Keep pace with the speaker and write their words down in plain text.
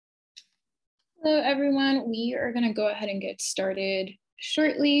Hello, everyone. We are going to go ahead and get started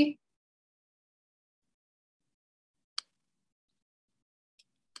shortly.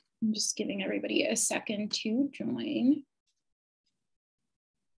 I'm just giving everybody a second to join.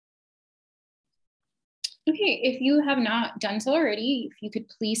 Okay, if you have not done so already, if you could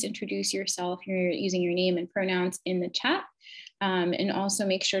please introduce yourself, you're using your name and pronouns in the chat. And also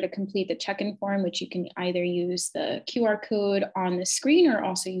make sure to complete the check-in form, which you can either use the QR code on the screen or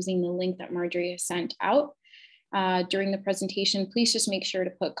also using the link that Marjorie has sent out. During the presentation, please just make sure to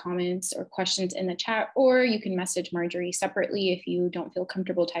put comments or questions in the chat, or you can message Marjorie separately if you don't feel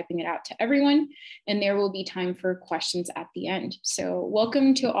comfortable typing it out to everyone, and there will be time for questions at the end. So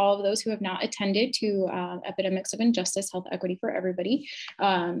welcome to all of those who have not attended to Epidemics of Injustice, Health Equity for Everybody.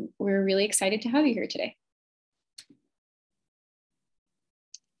 We're really excited to have you here today.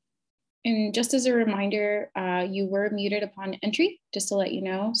 And just as a reminder, you were muted upon entry, just to let you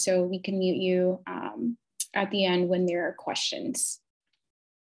know, so we can mute you at the end when there are questions.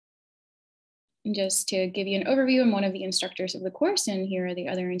 And just to give you an overview, I'm one of the instructors of the course, and here are the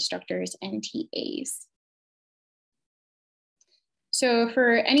other instructors and TAs. So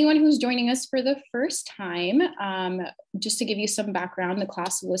for anyone who's joining us for the first time, just to give you some background, the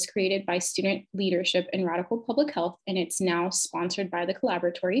class was created by Student Leadership in Radical Public Health, and it's now sponsored by the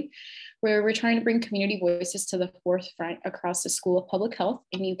Collaboratory, where we're trying to bring community voices to the forefront across the School of Public Health.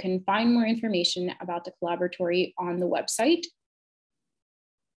 And you can find more information about the Collaboratory on the website.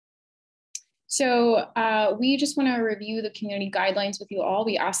 So we just want to review the community guidelines with you all.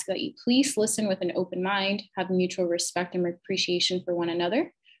 We ask that you please listen with an open mind, have mutual respect and appreciation for one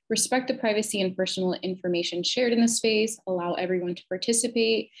another, respect the privacy and personal information shared in this space, allow everyone to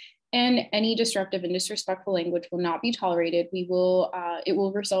participate, and any disruptive and disrespectful language will not be tolerated. It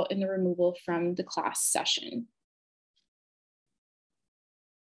will result in the removal from the class session.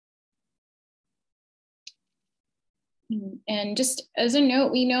 And just as a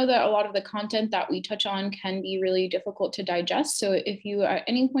note, we know that a lot of the content that we touch on can be really difficult to digest. So if you at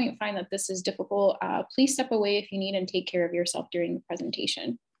any point find that this is difficult, please step away if you need and take care of yourself during the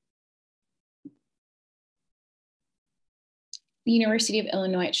presentation. The University of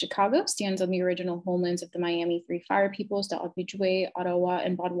Illinois at Chicago stands on the original homelands of the Miami Three Fire Peoples, the Ojibwe, Ottawa,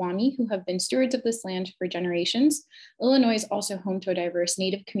 and Potawatomi, who have been stewards of this land for generations. Illinois is also home to a diverse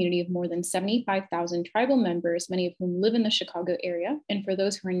Native community of more than 75,000 tribal members, many of whom live in the Chicago area. And for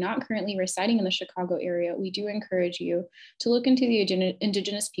those who are not currently residing in the Chicago area, we do encourage you to look into the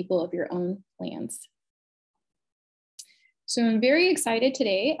indigenous people of your own lands. So I'm very excited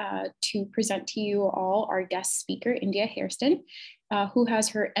today to present to you all our guest speaker, Indya Hairston, who has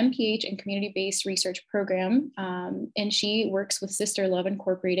her MPH in community-based research program, and she works with Sister Love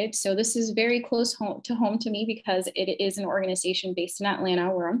Incorporated. So this is very close to home to me because it is an organization based in Atlanta,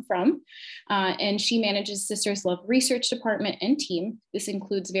 where I'm from, and she manages Sisters Love Research Department and team. This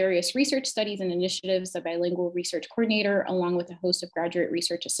includes various research studies and initiatives, a bilingual research coordinator, along with a host of graduate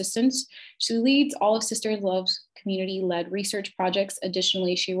research assistants. She leads all of Sister Love's community-led research projects.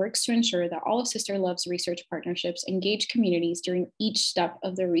 Additionally, she works to ensure that all of Sister Love's research partnerships engage communities during each step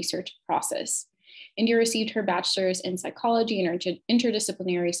of the research process. Indya received her bachelor's in psychology and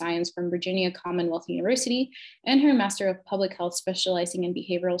interdisciplinary science from Virginia Commonwealth University and her master of public health specializing in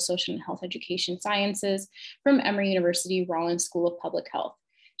behavioral, social, and health education sciences from Emory University Rollins School of Public Health.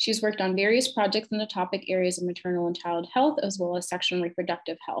 She's worked on various projects in the topic areas of maternal and child health, as well as sexual and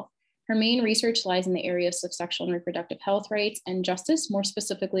reproductive health. Her main research lies in the areas of sexual and reproductive health rights and justice, more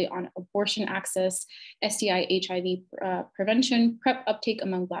specifically on abortion access, STI, HIV prevention, PrEP uptake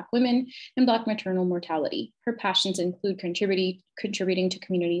among Black women, and Black maternal mortality. Her passions include contributing to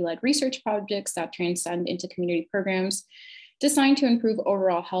community-led research projects that transcend into community programs designed to improve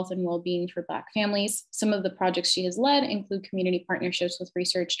overall health and well-being for Black families. Some of the projects she has led include community partnerships with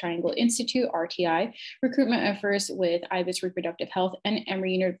Research Triangle Institute, RTI, recruitment efforts with IBIS Reproductive Health and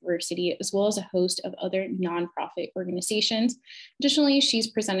Emory University, as well as a host of other nonprofit organizations. Additionally, she's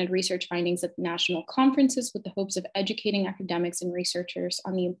presented research findings at national conferences with the hopes of educating academics and researchers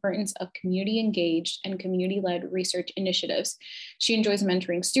on the importance of community-engaged and community-led research initiatives. She enjoys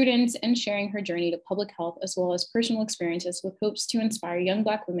mentoring students and sharing her journey to public health, as well as personal experiences with hopes to inspire young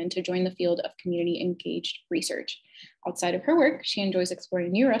Black women to join the field of community-engaged research. Outside of her work, she enjoys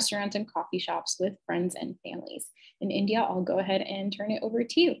exploring new restaurants and coffee shops with friends and families. In Indya, I'll go ahead and turn it over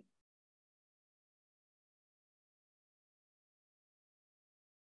to you.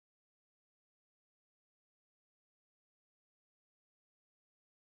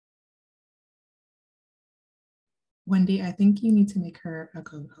 Wendy, I think you need to make her a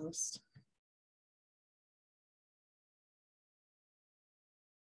co-host.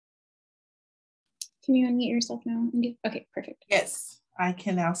 Can you unmute yourself now, India? Okay, perfect. Yes, I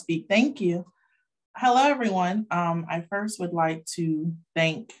can now speak. Thank you. Hello, everyone. I first would like to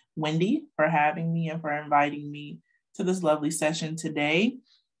thank Wendy for having me and for inviting me to this lovely session today.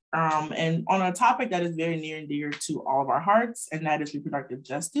 And on a topic that is very near and dear to all of our hearts, and that is reproductive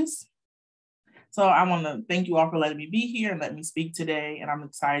justice. So I want to thank you all for letting me be here and let me speak today. And I'm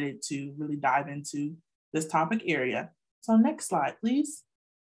excited to really dive into this topic area. So next slide, please.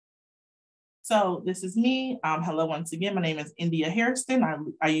 So this is me. Hello, once again, my name is Indya Hairston.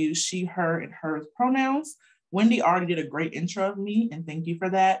 I use she, her, and hers pronouns. Wendy already did a great intro of me, and thank you for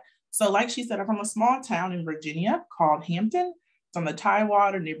that. So like she said, I'm from a small town in Virginia called Hampton. It's on the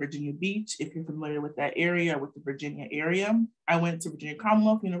Tidewater near Virginia Beach, if you're familiar with that area, with the Virginia area. I went to Virginia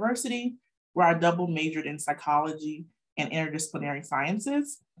Commonwealth University, where I double majored in psychology and interdisciplinary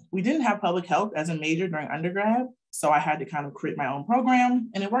sciences. We didn't have public health as a major during undergrad, so I had to kind of create my own program,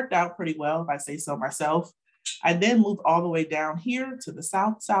 and it worked out pretty well, if I say so myself. I then moved all the way down here to the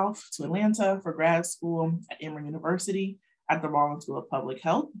South to Atlanta for grad school at Emory University at the Rollins School of Public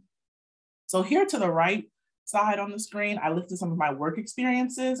Health. So here to the right side on the screen, I listed some of my work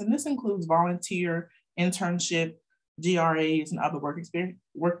experiences, and this includes volunteer, internship, GRAs, and other work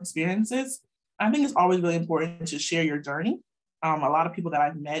experiences. I think it's always really important to share your journey. A lot of people that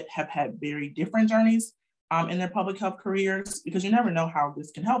I've met have had very different journeys in their public health careers, because you never know how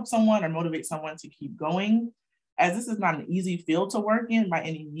this can help someone or motivate someone to keep going. As this is not an easy field to work in by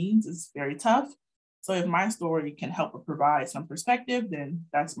any means, it's very tough. So if my story can help or provide some perspective, then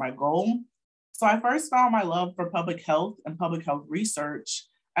that's my goal. So I first found my love for public health and public health research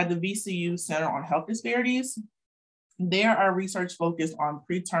at the VCU Center on Health Disparities. There, our research focused on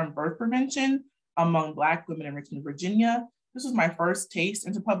preterm birth prevention among Black women in Richmond, Virginia. This was my first taste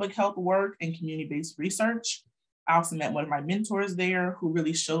into public health work and community-based research. I also met one of my mentors there who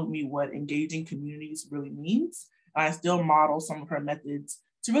really showed me what engaging communities really means. And I still model some of her methods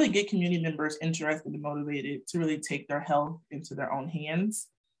to really get community members interested and motivated to really take their health into their own hands.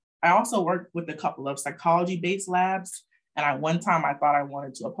 I also worked with a couple of psychology-based labs. And one time I thought I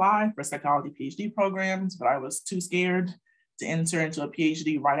wanted to apply for psychology PhD programs, but I was too scared to enter into a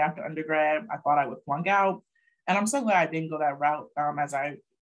PhD right after undergrad. I thought I would flunk out. And I'm so glad I didn't go that route as I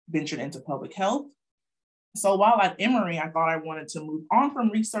ventured into public health. So while at Emory, I thought I wanted to move on from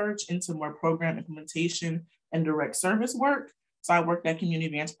research into more program implementation and direct service work. So I worked at Community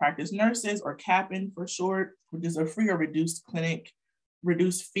Advanced Practice Nurses, or CAPN for short, which is a free or reduced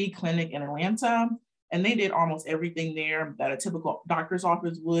fee clinic in Atlanta. And they did almost everything there that a typical doctor's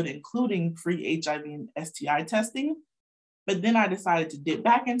office would, including free HIV and STI testing. But then I decided to dip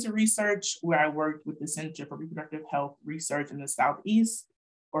back into research, where I worked with the Center for Reproductive Health Research in the Southeast,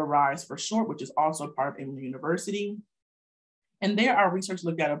 or RISE for short, which is also part of Emory University. And there, our research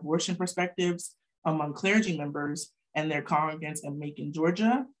looked at abortion perspectives among clergy members and their congregants in Macon,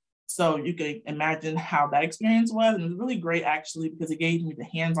 Georgia. So you can imagine how that experience was. And it was really great, actually, because it gave me the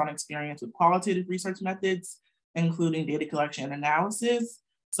hands-on experience with qualitative research methods, including data collection and analysis.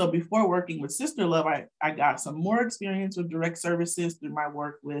 So before working with Sister Love, I got some more experience with direct services through my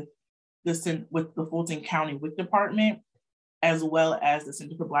work with the Fulton County WIC Department, as well as the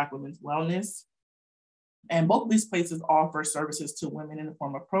Center for Black Women's Wellness. And both of these places offer services to women in the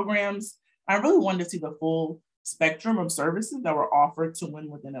form of programs. I really wanted to see the full spectrum of services that were offered to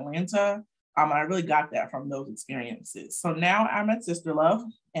women within Atlanta. And I really got that from those experiences. So now I'm at Sister Love,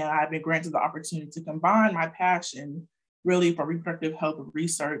 and I've been granted the opportunity to combine my passion really for reproductive health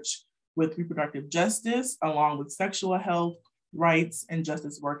research with reproductive justice, along with sexual health, rights, and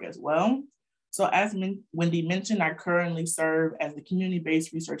justice work as well. So as Wendy mentioned, I currently serve as the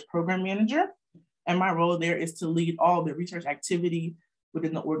community-based research program manager. And my role there is to lead all the research activity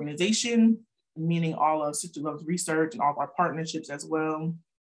within the organization, meaning all of Sister Love's research and all of our partnerships as well,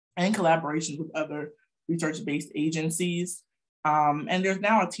 and collaborations with other research-based agencies. And there's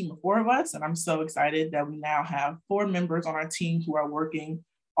now a team of 4 of us, and I'm so excited that we now have 4 members on our team who are working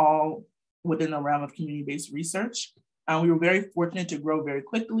all within the realm of community-based research. We were very fortunate to grow very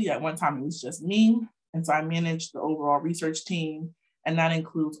quickly. At one time, it was just me, and so I managed the overall research team, and that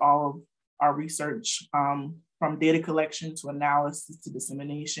includes all of our research from data collection to analysis to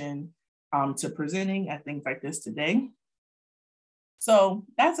dissemination to presenting at things like this today. So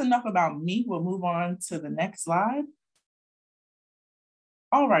that's enough about me. We'll move on to the next slide.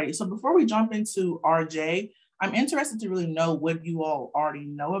 All right, so before we jump into RJ, I'm interested to really know what you all already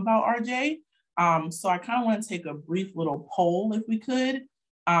know about RJ. So I kind of want to take a brief little poll if we could.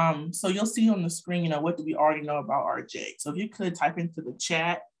 So you'll see on the screen, what do we already know about RJ? So if you could type into the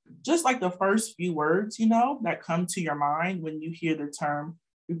chat, just like the first few words, that come to your mind when you hear the term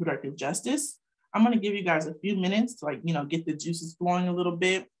reproductive justice. I'm going to give you guys a few minutes to get the juices flowing a little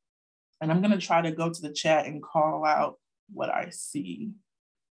bit. And I'm going to try to go to the chat and call out what I see.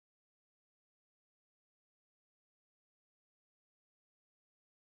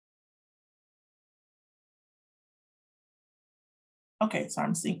 Okay, so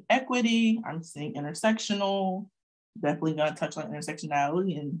I'm seeing equity, I'm seeing intersectional, definitely gonna touch on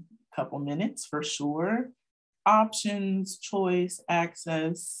intersectionality in a couple minutes for sure. Options, choice,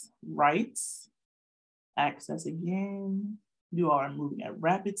 access, rights, access again. You all are moving at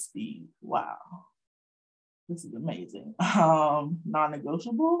rapid speed, wow. This is amazing.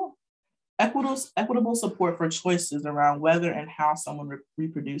 Non-negotiable, equitable support for choices around whether and how someone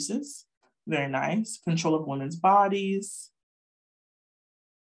reproduces, very nice. Control of women's bodies,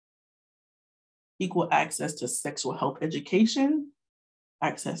 equal access to sexual health education,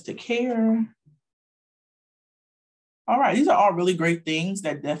 access to care. All right, these are all really great things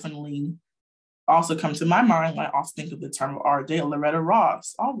that definitely also come to my mind when I also think of the term of RJ, Loretta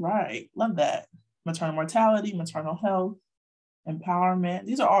Ross. All right, love that. Maternal mortality, maternal health, empowerment.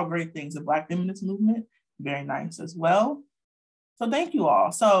 These are all great things. The Black feminist movement, very nice as well. So thank you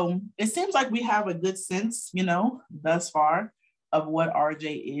all. So it seems like we have a good sense, thus far of what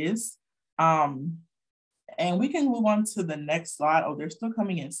RJ is. And we can move on to the next slide. Oh, they're still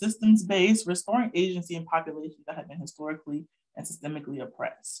coming in. Systems-based, restoring agency in populations that have been historically and systemically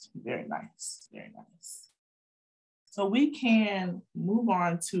oppressed. Very nice, very nice. So we can move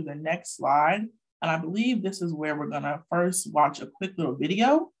on to the next slide. And I believe this is where we're gonna first watch a quick little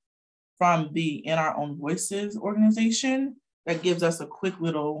video from the In Our Own Voices organization that gives us a quick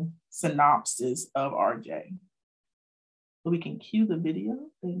little synopsis of RJ. So we can cue the video,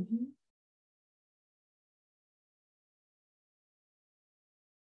 thank you.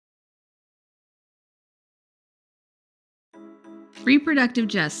 Reproductive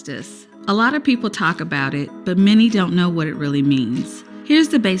justice. A lot of people talk about it, but many don't know what it really means. Here's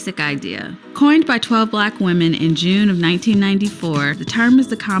the basic idea. Coined by 12 Black women in June of 1994, the term is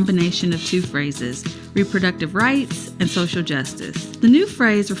the combination of two phrases, reproductive rights and social justice. The new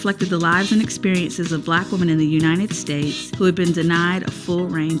phrase reflected the lives and experiences of Black women in the United States who had been denied a full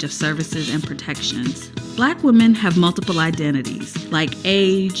range of services and protections. Black women have multiple identities, like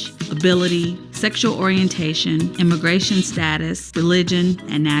age, ability, sexual orientation, immigration status, religion,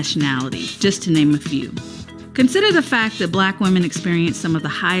 and nationality, just to name a few. Consider the fact that Black women experience some of the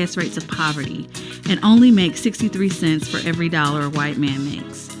highest rates of poverty and only make 63 cents for every dollar a white man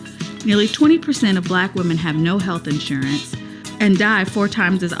makes. Nearly 20% of Black women have no health insurance and die 4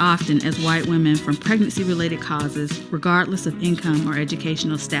 times as often as white women from pregnancy-related causes, regardless of income or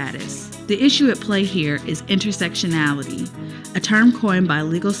educational status. The issue at play here is intersectionality, a term coined by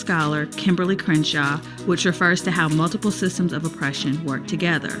legal scholar Kimberly Crenshaw, which refers to how multiple systems of oppression work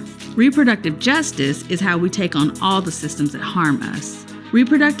together. Reproductive justice is how we take on all the systems that harm us.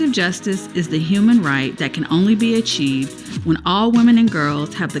 Reproductive justice is the human right that can only be achieved when all women and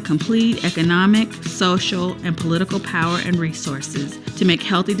girls have the complete economic, social, and political power and resources to make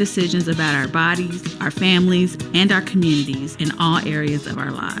healthy decisions about our bodies, our families, and our communities in all areas of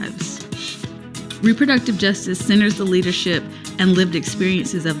our lives. Reproductive justice centers the leadership and lived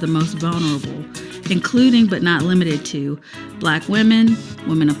experiences of the most vulnerable, including but not limited to Black women,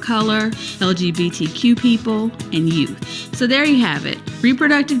 women of color, LGBTQ people, and youth. So there you have it.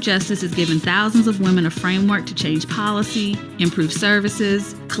 Reproductive justice has given thousands of women a framework to change policy, improve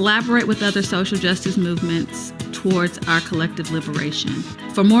services, collaborate with other social justice movements towards our collective liberation.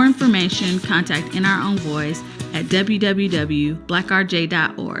 For more information, contact In Our Own Voice at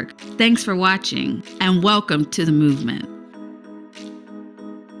www.blackrj.org. Thanks for watching, and welcome to the movement.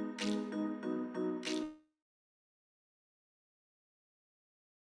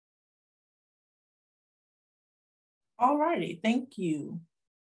 All righty, thank you.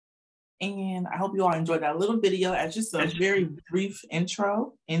 And I hope you all enjoyed that little video as just a very brief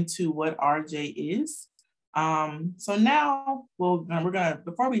intro into what RJ is. So now we're gonna,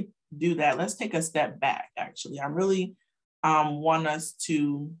 before we do that, let's take a step back, actually. I really want us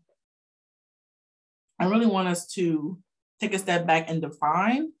to take a step back and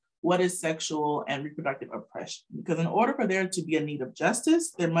define what is sexual and reproductive oppression. Because in order for there to be a need of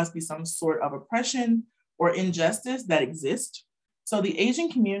justice, there must be some sort of oppression or injustice that exists. So the Asian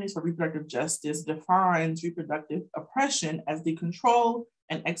Communities for Reproductive Justice defines reproductive oppression as the control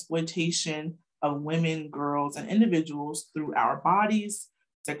and exploitation of women, girls, and individuals through our bodies,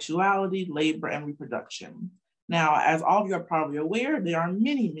 sexuality, labor, and reproduction. Now, as all of you are probably aware, there are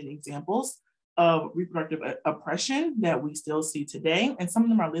many, many examples of reproductive oppression that we still see today. And some of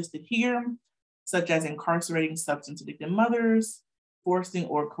them are listed here, such as incarcerating substance-addicted mothers, forcing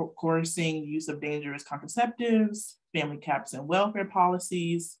or coercing use of dangerous contraceptives, family caps and welfare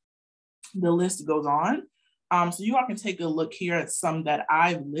policies. The list goes on. So you all can take a look here at some that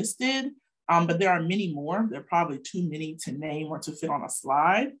I've listed, but there are many more. There are probably too many to name or to fit on a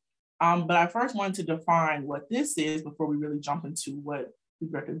slide. But I first wanted to define what this is before we really jump into what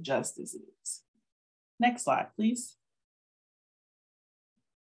reproductive justice is. Next slide, please.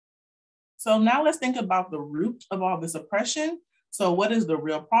 So now let's think about the root of all this oppression. So what is the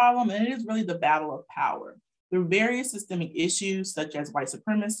real problem? And it is really the battle of power. Through various systemic issues such as white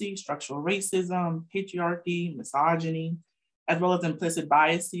supremacy, structural racism, patriarchy, misogyny, as well as implicit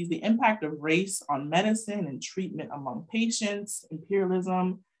biases, the impact of race on medicine and treatment among patients,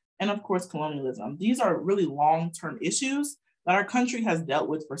 imperialism, and of course, colonialism. These are really long-term issues that our country has dealt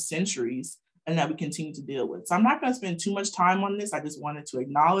with for centuries and that we continue to deal with. So I'm not going to spend too much time on this. I just wanted to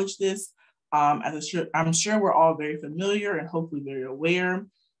acknowledge this. I'm sure we're all very familiar and hopefully very aware.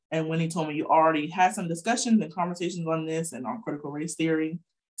 And Winnie told me you already had some discussions and conversations on this and on critical race theory.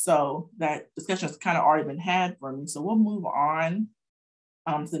 So that discussion has kind of already been had for me. So we'll move on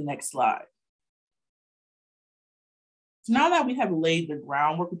to the next slide. So now that we have laid the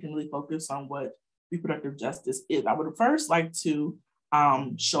groundwork, we can really focus on what reproductive justice is. I would first like to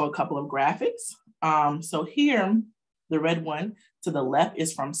show a couple of graphics. So here, the red one to the left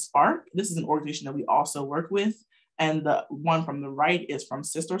is from SPARC. This is an organization that we also work with. And the one from the right is from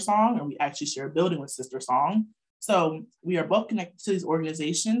Sister Song, and we actually share a building with Sister Song. So we are both connected to these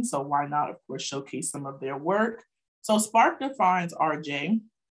organizations, so why not, of course, showcase some of their work. So SPARC defines RJ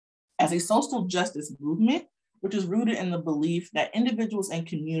as a social justice movement, which is rooted in the belief that individuals and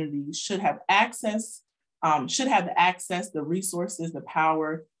communities should have access, the resources, the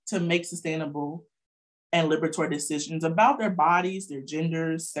power to make sustainable and liberatory decisions about their bodies, their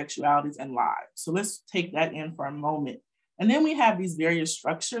genders, sexualities, and lives. So let's take that in for a moment. And then we have these various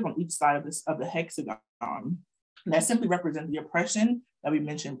structures on each side of the hexagon that simply represent the oppression that we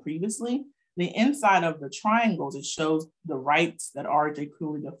mentioned previously. The inside of the triangles, it shows the rights that RJ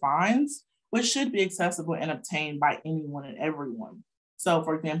clearly defines, which should be accessible and obtained by anyone and everyone. So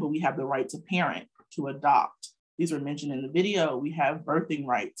for example, we have the right to parent, to adopt. These were mentioned in the video. We have birthing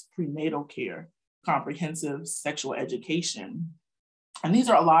rights, prenatal care, comprehensive sexual education. And these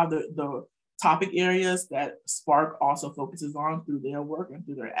are a lot of the topic areas that SPARC also focuses on through their work and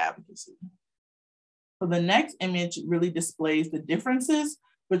through their advocacy. So the next image really displays the differences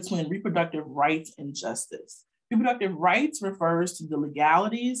between reproductive rights and justice. Reproductive rights refers to the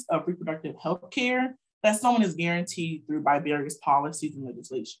legalities of reproductive health care that someone is guaranteed by various policies and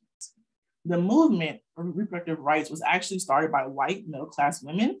legislations. The movement for reproductive rights was actually started by white middle-class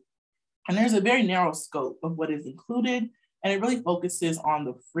women. And there's a very narrow scope of what is included, and it really focuses on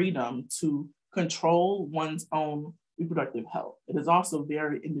the freedom to control one's own reproductive health. It is also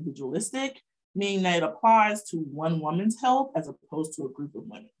very individualistic, meaning that it applies to one woman's health as opposed to a group of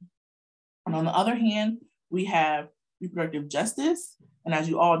women. And on the other hand, we have reproductive justice. And as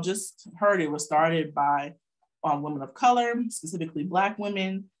you all just heard, it was started by women of color, specifically Black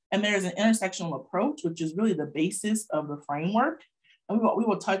women. And there is an intersectional approach, which is really the basis of the framework. And we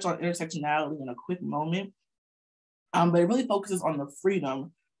will touch on intersectionality in a quick moment, but it really focuses on the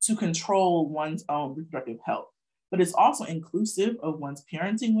freedom to control one's own reproductive health. But it's also inclusive of one's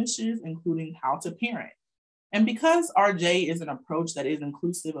parenting wishes, including how to parent. And because RJ is an approach that is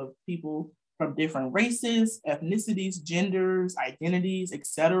inclusive of people from different races, ethnicities, genders, identities,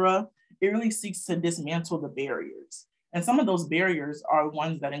 etc., it really seeks to dismantle the barriers. And some of those barriers are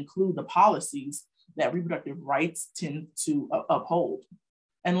ones that include the policies that reproductive rights tend to uphold.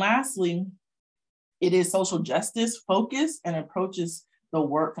 And lastly, it is social justice focused and approaches the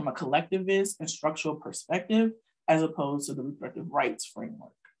work from a collectivist and structural perspective, as opposed to the reproductive rights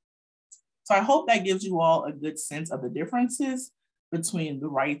framework. So I hope that gives you all a good sense of the differences between the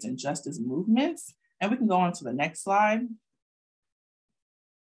rights and justice movements. And we can go on to the next slide.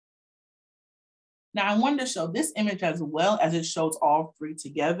 Now I wanted to show this image as well, as it shows all three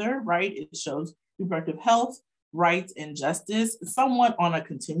together, right? It shows reproductive health, rights, and justice, somewhat on a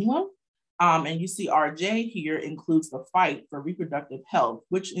continuum. And you see RJ here includes the fight for reproductive health,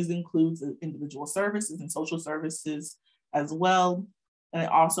 which includes individual services and social services as well. And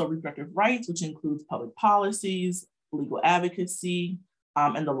also reproductive rights, which includes public policies, legal advocacy,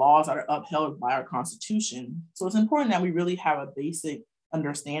 and the laws that are upheld by our Constitution. So it's important that we really have a basic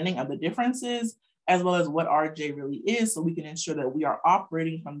understanding of the differences, as well as what RJ really is, so we can ensure that we are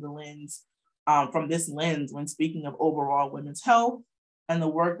operating from the lens, from this lens when speaking of overall women's health and the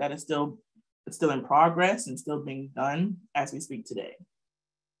work that is still in progress and still being done as we speak today.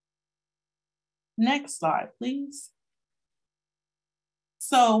 Next slide, please.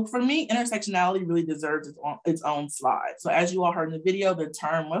 So for me, intersectionality really deserves its own slide. So as you all heard in the video, the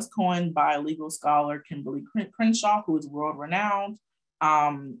term was coined by legal scholar Kimberly Crenshaw, who is world renowned.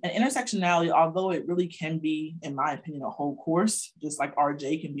 And intersectionality, although it really can be, in my opinion, a whole course, just like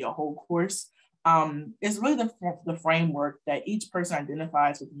RJ can be a whole course, it's really the framework that each person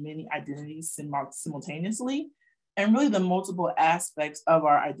identifies with many identities simultaneously. And really the multiple aspects of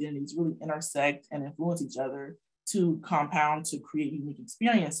our identities really intersect and influence each other to compound to create unique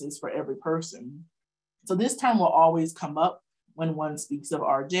experiences for every person. So this term will always come up when one speaks of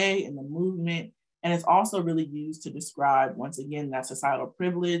RJ and the movement. And it's also really used to describe, once again, that societal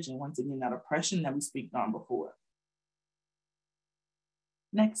privilege and once again, that oppression that we spoke on before.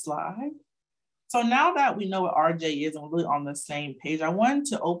 Next slide. So now that we know what RJ is and we're really on the same page, I wanted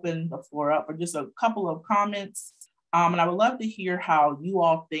to open the floor up for just a couple of comments. And I would love to hear how you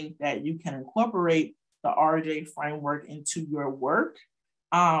all think that you can incorporate the RJ framework into your work.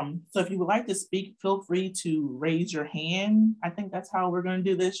 So if you would like to speak, feel free to raise your hand. I think that's how we're going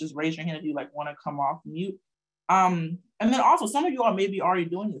to do this. Just raise your hand if you want to come off mute. And then also some of you all may be already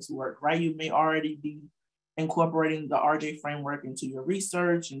doing this work, right? You may already be incorporating the RJ framework into your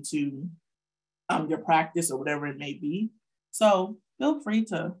research, into your practice or whatever it may be. So feel free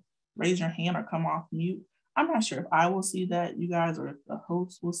to raise your hand or come off mute. I'm not sure if I will see that, you guys, or if the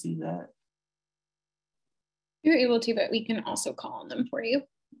host will see that. You're able to, but we can also call on them for you.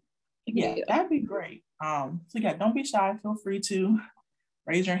 Yeah, that'd be great. So yeah, don't be shy. Feel free to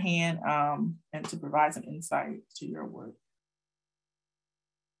raise your hand and to provide some insight to your work.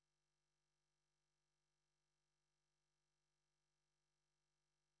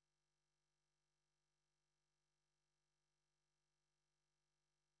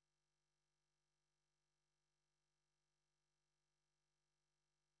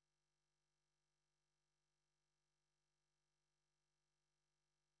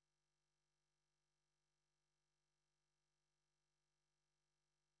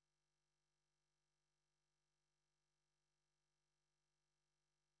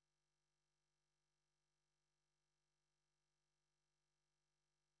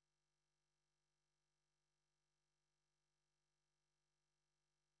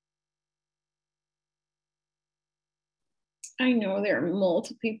 I know there are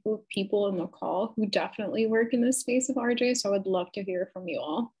multiple people in the call who definitely work in this space of RJ, so I would love to hear from you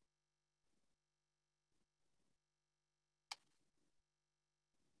all.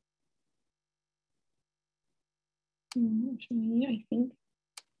 I think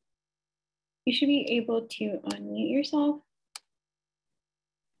you should be able to unmute yourself.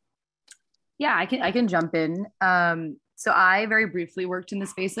 Yeah, I can jump in. So I very briefly worked in the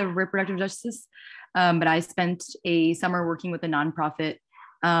space of reproductive justice, but I spent a summer working with a nonprofit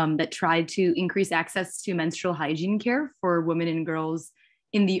that tried to increase access to menstrual hygiene care for women and girls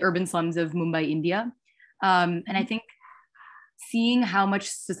in the urban slums of Mumbai, India. And I think seeing how much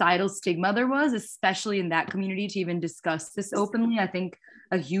societal stigma there was, especially in that community, to even discuss this openly, I think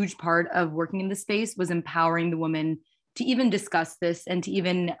a huge part of working in the space was empowering the women to even discuss this and to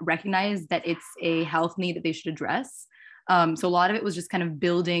even recognize that it's a health need that they should address. So a lot of it was just kind of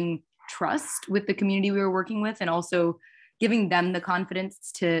building trust with the community we were working with and also giving them the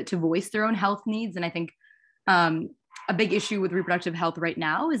confidence to voice their own health needs. And I think a big issue with reproductive health right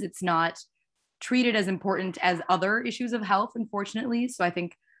now is it's not treated as important as other issues of health, unfortunately. So I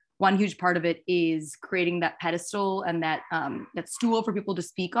think one huge part of it is creating that pedestal and that stool for people to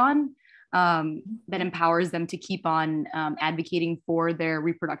speak on that empowers them to keep on advocating for their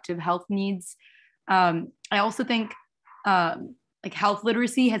reproductive health needs. I also think like health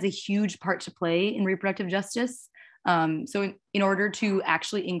literacy has a huge part to play in reproductive justice. So in order to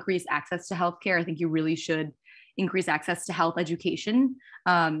actually increase access to healthcare, I think you really should increase access to health education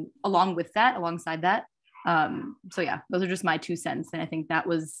alongside that. So yeah, those are just my 2 cents. And I think that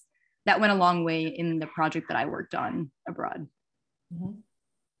went a long way in the project that I worked on abroad. Mm-hmm.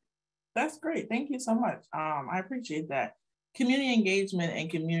 That's great. Thank you so much. I appreciate that. Community engagement and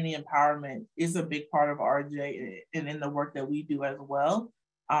community empowerment is a big part of RJ and in the work that we do as well.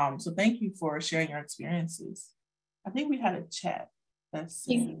 So thank you for sharing your experiences. I think we had a chat.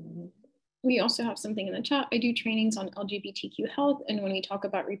 We also have something in the chat. I do trainings on LGBTQ health. And when we talk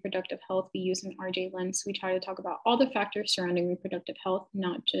about reproductive health, we use an RJ lens. We try to talk about all the factors surrounding reproductive health,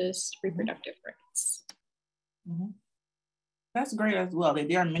 not just reproductive rights. Mm-hmm. That's great as well.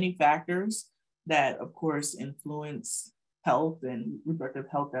 There are many factors that, of course, influence health and reproductive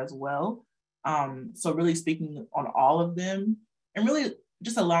health as well. So really speaking on all of them and really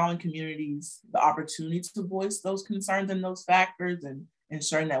just allowing communities the opportunity to voice those concerns and those factors and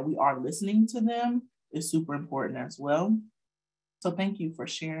ensuring that we are listening to them is super important as well. So thank you for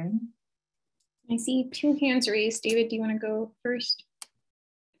sharing. I see 2 hands raised. David, do you want to go first?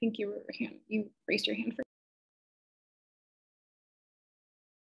 I think you raised your hand first.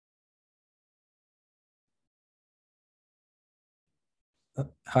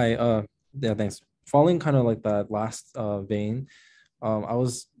 Hi, yeah, thanks. Following kind of like that last vein, I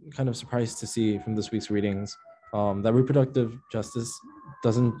was kind of surprised to see from this week's readings that reproductive justice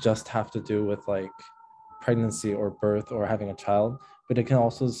doesn't just have to do with like pregnancy or birth or having a child, but it can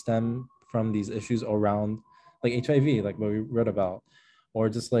also stem from these issues around like HIV, like what we read about, or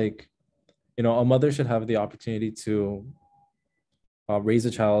just like, you know, a mother should have the opportunity to raise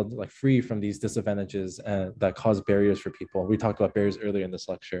a child like free from these disadvantages and that cause barriers for people. We talked about barriers earlier in this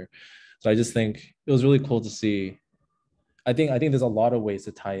lecture. So I just think it was really cool to see. I think there's a lot of ways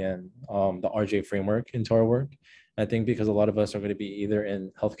to tie in the RJ framework into our work. I think because a lot of us are going to be either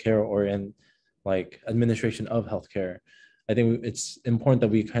in healthcare or in like administration of healthcare, I think it's important that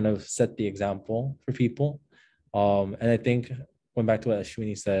we kind of set the example for people. And I think going back to what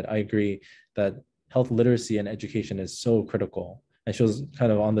Ashwini said, I agree that health literacy and education is so critical. And she was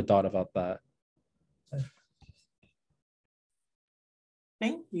kind of on the dot about that.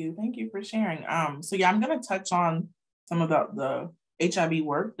 Thank you for sharing. So yeah, I'm gonna touch on some of the HIV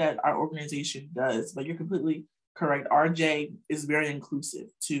work that our organization does, but you're completely correct. RJ is very inclusive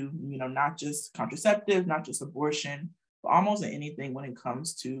to, you know, not just contraceptive, not just abortion, but almost anything when it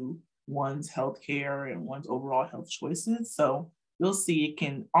comes to one's healthcare and one's overall health choices. So you'll see it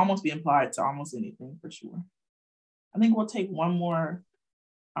can almost be applied to almost anything for sure. I think we'll take one more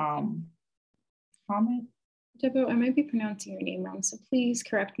comment. Debo, I might be pronouncing your name wrong, so please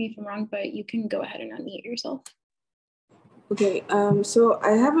correct me if I'm wrong, but you can go ahead and unmute yourself. Okay, so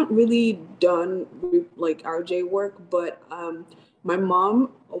I haven't really done like RJ work, but my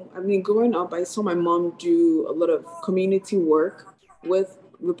mom, I mean, growing up, I saw my mom do a lot of community work with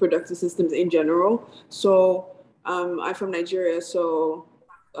reproductive systems in general. So I'm from Nigeria, so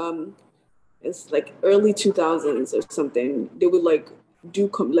it's like early 2000s or something. They would like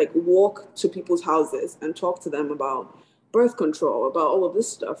walk to people's houses and talk to them about birth control, about all of this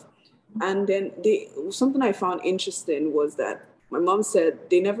stuff. And then something I found interesting was that my mom said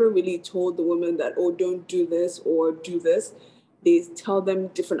they never really told the women that, oh, don't do this or do this. They tell them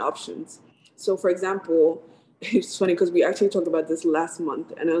different options. So for example, it's funny because we actually talked about this last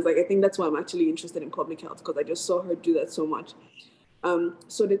month, and I was like, I think that's why I'm actually interested in public health, because I just saw her do that so much.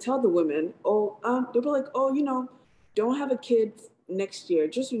 So they tell the women, they'll be like, oh, you know, don't have a kid next year,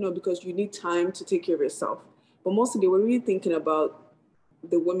 just, you know, because you need time to take care of yourself. But mostly they were really thinking about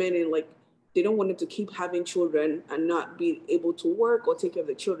the women, and like, they don't want them to keep having children and not be able to work or take care of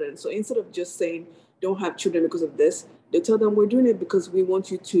the children. So instead of just saying, don't have children because of this, they tell them, we're doing it because we want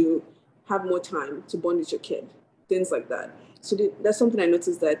you to have more time to bond with your kid, things like that. So that's something I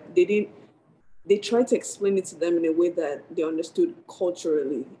noticed, that they tried to explain it to them in a way that they understood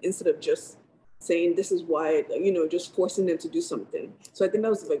culturally, instead of just saying, this is why, you know, just forcing them to do something. So I think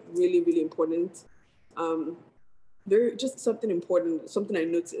that was like really, really important. They're just something important, something I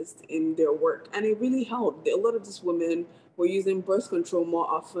noticed in their work, and it really helped. A lot of these women were using birth control more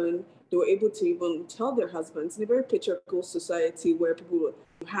often. They were able to even tell their husbands. In a very patriarchal society where people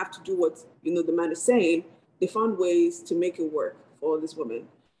have to do what, you know, the man is saying, they found ways to make it work for all these women.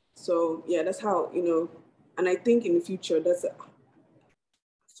 So yeah, that's how, you know, and I think in the future, that's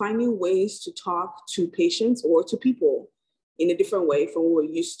finding ways to talk to patients or to people in a different way from what we're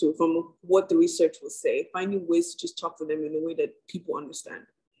used to, from what the research will say, finding ways to just talk to them in a way that people understand.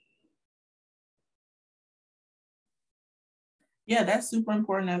 Yeah, that's super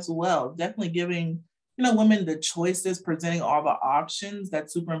important as well. Definitely giving, you know, women the choices, presenting all the options.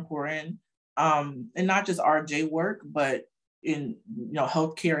 That's super important. And not just RJ work, but in, you know,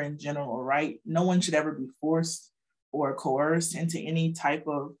 healthcare in general, right? No one should ever be forced or coerced into any type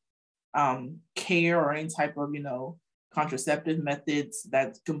of care or any type of, you know, contraceptive methods.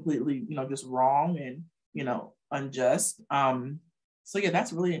 That's completely, you know, just wrong and, you know, unjust. So yeah,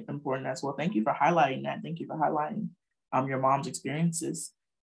 that's really important as well. Thank you for highlighting that. Thank you for highlighting your mom's experiences.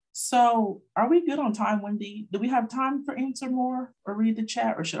 So are we good on time, Wendy? Do we have time for answer more or read the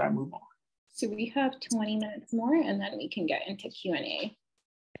chat, or should I move on? So we have 20 minutes more, and then we can get into Q&A.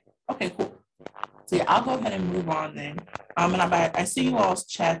 Okay, cool. So yeah, I'll go ahead and move on then. And I see you all's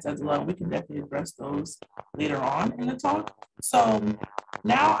chats as well. We can definitely address those later on in the talk. So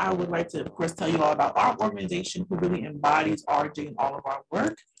now I would like to, of course, tell you all about our organization who really embodies RJ in all of our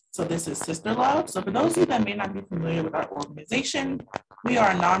work. So this is Sister Love. So for those of you that may not be familiar with our organization, we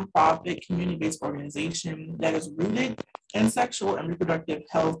are a nonprofit, community-based organization that is rooted in sexual and reproductive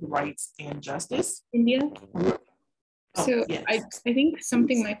health, rights, and justice. India? So yes. I think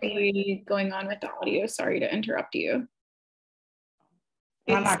something might be going on with the audio. Sorry to interrupt you.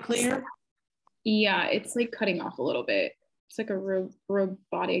 Am I not clear? Yeah, it's like cutting off a little bit. It's like a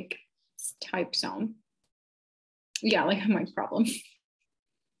robotic type sound. Yeah, like a mic problem.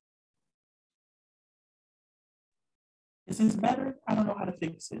 Is this better? I don't know how to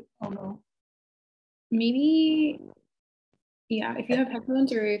fix it. Oh no. Maybe, yeah, if you have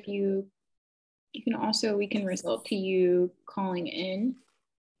headphones, or if you can also, we can result to you calling in.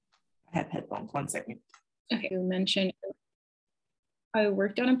 I have headphones, 1 second. Okay, you mentioned I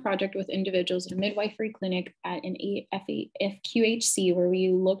worked on a project with individuals in a midwifery clinic at an FQHC where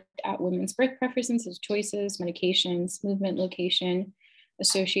we looked at women's birth preferences, choices, medications, movement, location,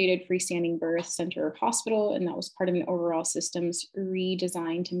 associated freestanding birth center or hospital, and that was part of an overall systems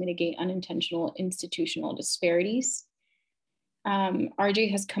redesign to mitigate unintentional institutional disparities.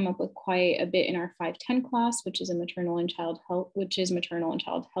 RJ has come up with quite a bit in our 510 class, which is maternal and child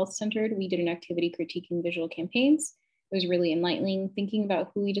health centered. We did an activity critiquing visual campaigns. It was really enlightening, thinking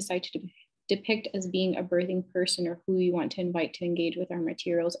about who we decide to depict as being a birthing person or who we want to invite to engage with our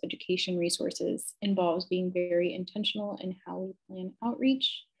materials, education resources involves being very intentional in how we plan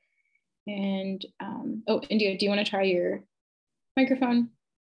outreach. And, oh, Indya, do you want to try your microphone?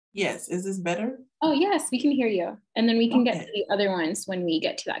 Yes, is this better? Oh yes, we can hear you. And then we can get to the other ones when we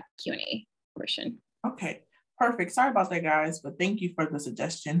get to that Q&A portion. Okay, perfect. Sorry about that, guys, but thank you for the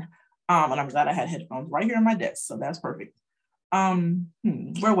suggestion. And I'm glad I had headphones right here on my desk, so that's perfect.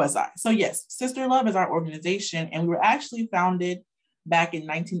 Where was I? So yes, Sister Love is our organization, and we were actually founded back in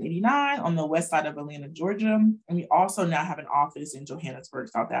 1989 on the west side of Atlanta, Georgia. And we also now have an office in Johannesburg,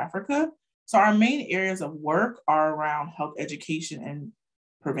 South Africa. So our main areas of work are around health education and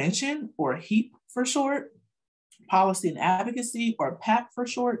prevention, or HEAP for short, policy and advocacy, or PAP for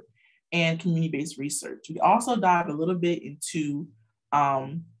short, and community-based research. We also dive a little bit into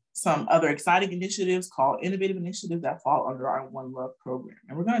some other exciting initiatives called innovative initiatives that fall under our One Love program.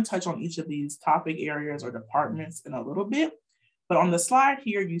 And we're going to touch on each of these topic areas or departments in a little bit. But on the slide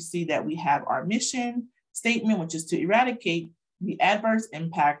here, you see that we have our mission statement, which is to eradicate the adverse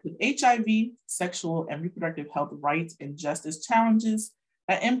impact of HIV, sexual and reproductive health rights and justice challenges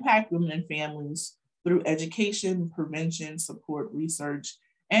that impact women and families through education, prevention, support, research,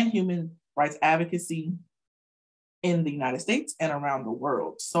 and human rights advocacy in the United States and around the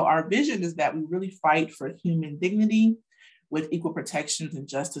world. So our vision is that we really fight for human dignity with equal protections and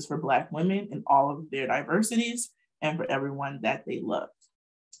justice for Black women in all of their diversities and for everyone that they love.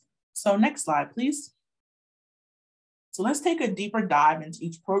 So next slide, please. So let's take a deeper dive into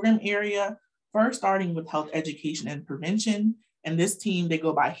each program area, first starting with health education and prevention. And this team, they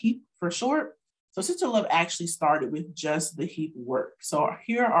go by HEAP for short. So Sister Love actually started with just the HEAP work. So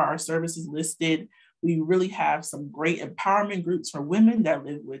here are our services listed. We really have some great empowerment groups for women that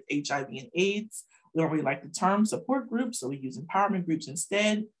live with HIV and AIDS. We don't really like the term support groups, so we use empowerment groups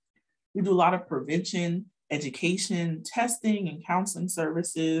instead. We do a lot of prevention, education, testing, and counseling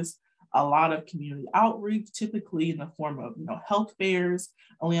services, a lot of community outreach, typically in the form of health fairs.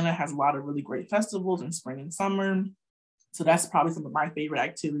 Atlanta has a lot of really great festivals in spring and summer. So that's probably some of my favorite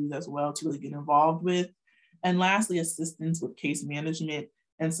activities as well to really get involved with. And lastly, assistance with case management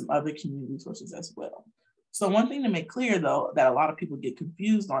and some other community resources as well. So one thing to make clear though, that a lot of people get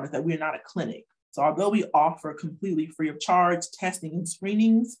confused on is that we're not a clinic. So although we offer completely free of charge testing and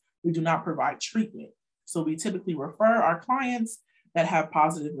screenings, we do not provide treatment. So we typically refer our clients that have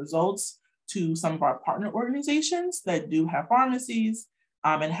positive results to some of our partner organizations that do have pharmacies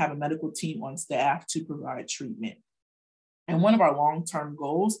and have a medical team on staff to provide treatment. And one of our long-term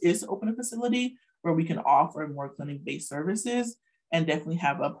goals is to open a facility where we can offer more clinic-based services and definitely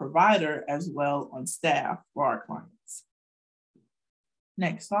have a provider as well on staff for our clients.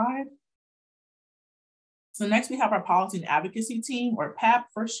 Next slide. So next we have our policy and advocacy team, or PAP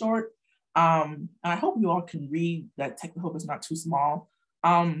for short. And I hope you all can read that text. I hope it's not too small.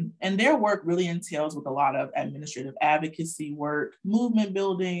 And their work really entails with a lot of administrative advocacy work, movement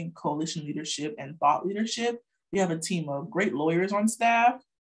building, coalition leadership, and thought leadership. We have a team of great lawyers on staff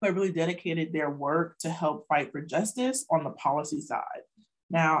who have really dedicated their work to help fight for justice on the policy side.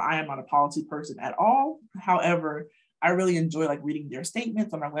 Now, I am not a policy person at all. However, I really enjoy reading their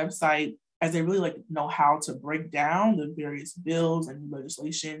statements on our website, as they really know how to break down the various bills and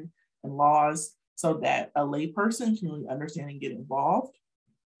legislation and laws so that a layperson can really understand and get involved.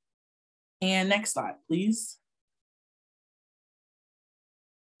 And next slide, please.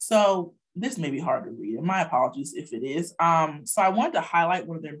 So this may be hard to read, and my apologies if it is. So I wanted to highlight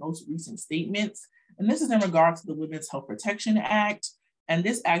one of their most recent statements, and this is in regards to the Women's Health Protection Act. And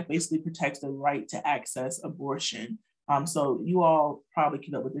this act basically protects the right to access abortion So you all probably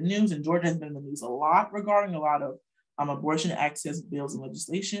keep up with the news, and Georgia has been in the news a lot regarding a lot of abortion access bills and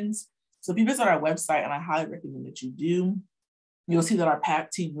legislations. So if you visit our website, and I highly recommend that you do, you'll see that our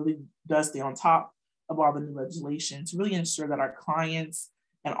PAC team really does stay on top of all the new legislation to really ensure that our clients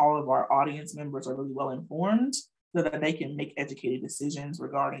and all of our audience members are really well informed so that they can make educated decisions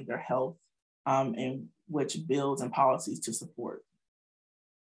regarding their health and which bills and policies to support.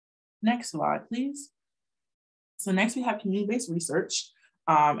 Next slide, please. So next we have community-based research.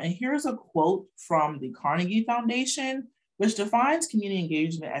 And here's a quote from the Carnegie Foundation, which defines community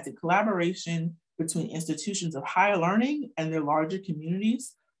engagement as a collaboration between institutions of higher learning and their larger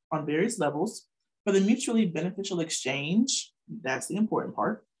communities on various levels for the mutually beneficial exchange, that's the important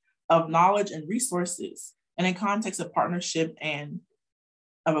part, of knowledge and resources in a context of partnership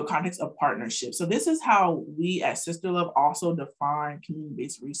So this is how we at Sister Love also define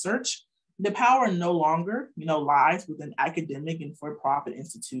community-based research. The power no longer, lies within academic and for-profit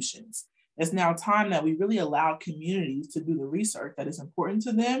institutions. It's now time that we really allow communities to do the research that is important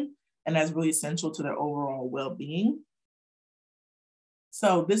to them and that's really essential to their overall well-being.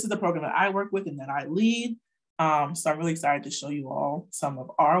 So this is the program that I work with and that I lead. So I'm really excited to show you all some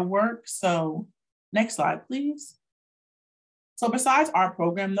of our work. So next slide, please. So besides our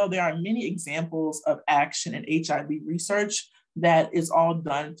program, though, there are many examples of action in HIV research that is all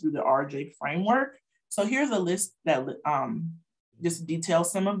done through the RJ framework. So here's a list that just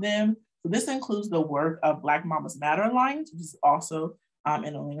details some of them. So this includes the work of Black Mamas Matter Alliance, which is also in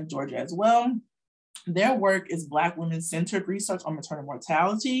Atlanta, Georgia as well. Their work is Black women-centered research on maternal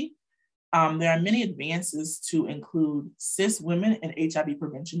mortality. There are many advances to include cis women in HIV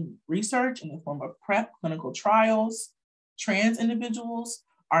prevention research in the form of PrEP clinical trials. Trans individuals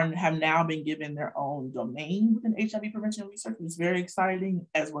have now been given their own domain within HIV prevention research, which is very exciting,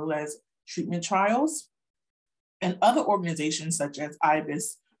 as well as treatment trials. And other organizations such as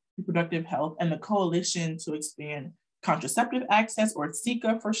IBIS, Reproductive Health, and the Coalition to Expand Contraceptive Access, or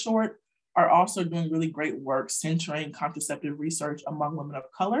CICA for short, are also doing really great work centering contraceptive research among women of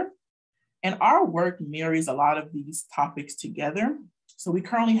color. And our work marries a lot of these topics together. So we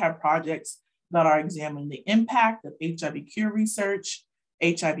currently have projects that are examining the impact of HIV cure research,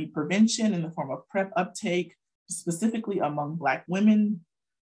 HIV prevention in the form of PrEP uptake, specifically among Black women,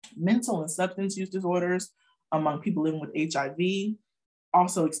 mental and substance use disorders among people living with HIV,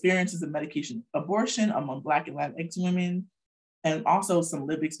 also experiences of medication abortion among Black and Latinx women, and also some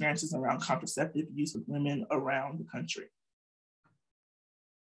lived experiences around contraceptive use with women around the country.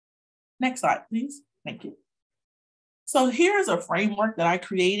 Next slide, please. Thank you. So here's a framework that I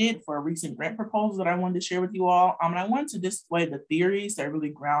created for a recent grant proposal that I wanted to share with you all. And I wanted to display the theories that really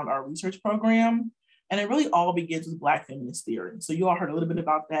ground our research program. And it really all begins with Black feminist theory. So you all heard a little bit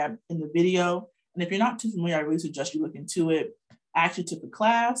about that in the video. And if you're not too familiar, I really suggest you look into it. I actually took a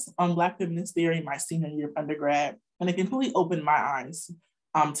class on Black feminist theory my senior year of undergrad, and it completely opened my eyes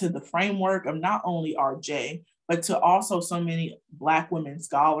to the framework of not only RJ, but to also so many Black women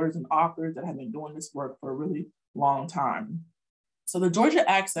scholars and authors that have been doing this work for a really long time. So the Georgia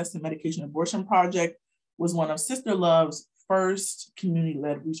Access to Medication Abortion Project was one of Sister Love's first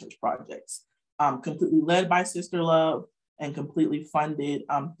community-led research projects, completely led by Sister Love and completely funded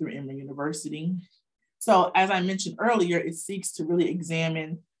through Emory University. So as I mentioned earlier, it seeks to really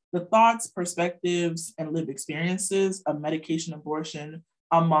examine the thoughts, perspectives, and lived experiences of medication abortion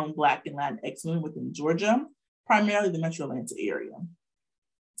among Black and Latinx women within Georgia, primarily the Metro Atlanta area.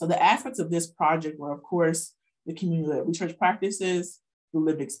 So the aspects of this project were, of course, the community-led research practices, the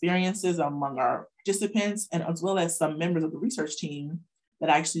lived experiences among our participants, and as well as some members of the research team that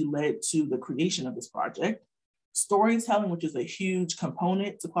actually led to the creation of this project. Storytelling, which is a huge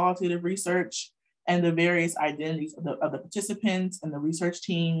component to qualitative research, and the various identities of the participants and the research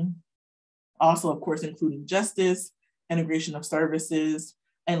team. Also, of course, including justice, integration of services,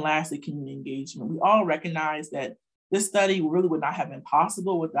 and lastly, community engagement. We all recognize that this study really would not have been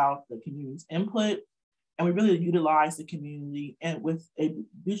possible without the community's input. And we really utilize the community and with a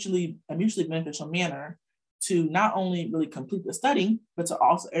mutually beneficial manner to not only really complete the study, but to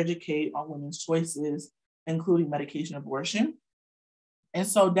also educate on women's choices, including medication abortion. And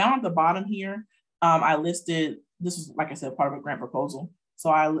so down at the bottom here, I listed, this is, like I said, part of a grant proposal. So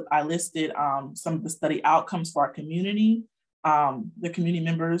I listed some of the study outcomes for our community, the community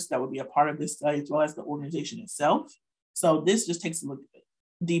members that would be a part of this study, as well as the organization itself. So this just takes a look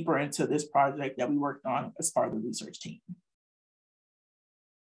deeper into this project that we worked on as part of the research team.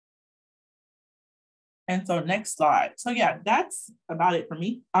 And so next slide. So yeah, that's about it for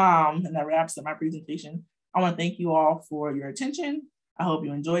me. And that wraps up my presentation. I want to thank you all for your attention. I hope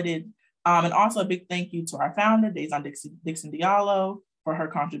you enjoyed it. And also a big thank you to our founder, Dazon Dixon Diallo, for her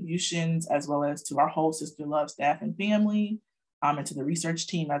contributions, as well as to our whole Sister Love staff and family, and to the research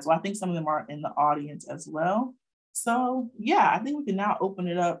team as well. I think some of them are in the audience as well. So yeah, I think we can now open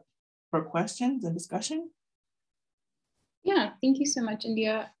it up for questions and discussion. Yeah, thank you so much,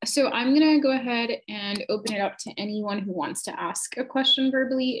 Indya. So I'm gonna go ahead and open it up to anyone who wants to ask a question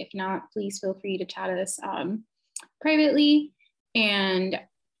verbally. If not, please feel free to chat us privately. And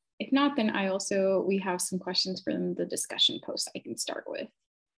if not, then we have some questions from the discussion post I can start with.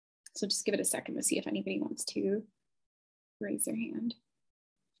 So just give it a second to see if anybody wants to raise their hand.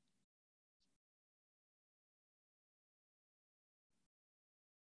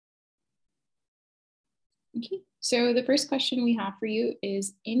 Okay, so the first question we have for you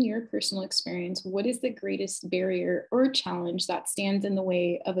is, in your personal experience, what is the greatest barrier or challenge that stands in the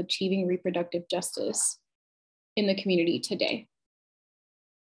way of achieving reproductive justice in the community today?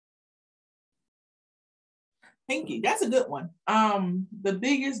 Thank you. That's a good one. The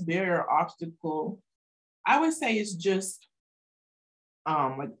biggest barrier obstacle, I would say, is just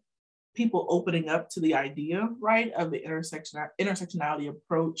like people opening up to the idea, right, of the intersectionality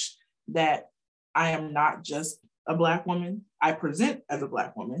approach, that I am not just a Black woman. I present as a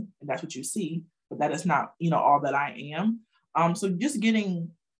Black woman, and that's what you see, but that is not, all that I am. So just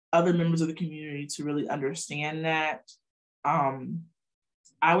getting other members of the community to really understand that,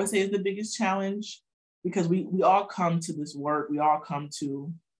 I would say, is the biggest challenge, because we all come to this work, we all come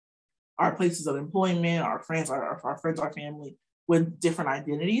to our places of employment, our friends, our family, with different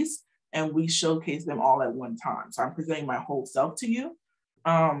identities, and we showcase them all at one time. So I'm presenting my whole self to you.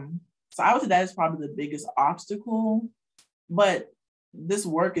 So I would say that is probably the biggest obstacle, but this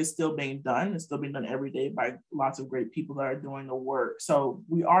work is still being done. It's still being done every day by lots of great people that are doing the work. So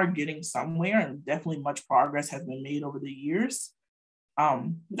we are getting somewhere, and definitely much progress has been made over the years.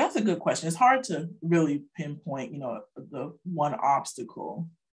 That's a good question. It's hard to really pinpoint, the one obstacle,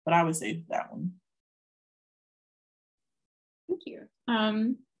 but I would say that one. Thank you.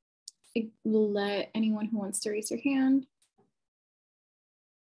 We'll let anyone who wants to raise their hand.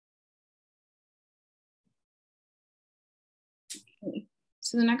 Okay.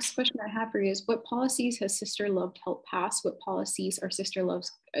 So the next question I have for you is, what policies has Sister Love helped pass? What policies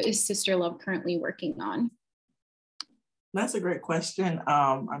is Sister Love currently working on? That's a great question.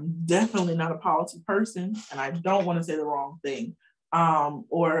 I'm definitely not a policy person, and I don't want to say the wrong thing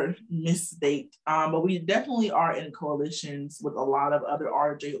or misstate, but we definitely are in coalitions with a lot of other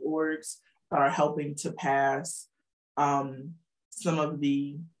RJ orgs that are helping to pass some of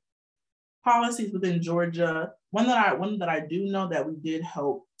the policies within Georgia. One that I do know that we did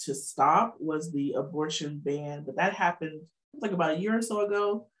help to stop was the abortion ban, but that happened like about a year or so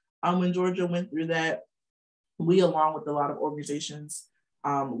ago when Georgia went through that. We, along with a lot of organizations,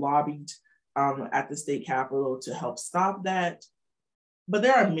 lobbied at the state capitol to help stop that. But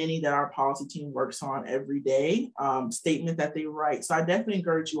there are many that our policy team works on every day, statements that they write. So I definitely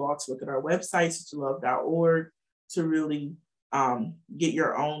encourage you all to look at our website, sisterlove.org, to really get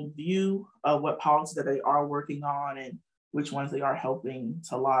your own view of what policies that they are working on and which ones they are helping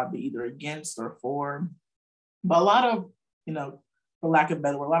to lobby either against or for. But a lot of, for lack of a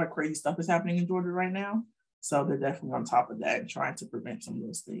better word, a lot of crazy stuff is happening in Georgia right now. So they're definitely on top of that and trying to prevent some of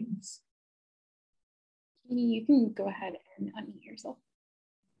those things. You can go ahead and unmute yourself.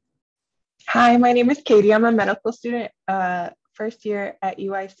 Hi, my name is Katie. I'm a medical student, first year at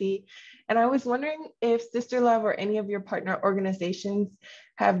UIC. And I was wondering if Sister Love or any of your partner organizations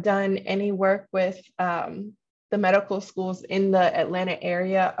have done any work with the medical schools in the Atlanta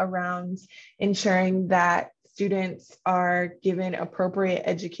area around ensuring that students are given appropriate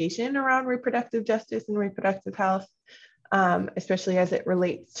education around reproductive justice and reproductive health, especially as it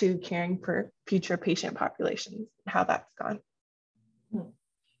relates to caring for future patient populations, how that's gone.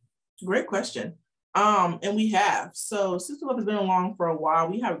 Great question. And we have. So Sister Love has been along for a while.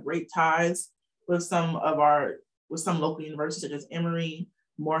 We have great ties with some local universities such as Emory,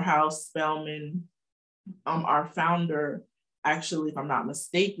 Morehouse, Spelman. Our founder, actually, if I'm not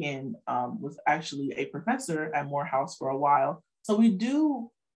mistaken, was actually a professor at Morehouse for a while. So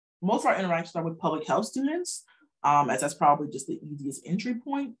most of our interactions are with public health students, as that's probably just the easiest entry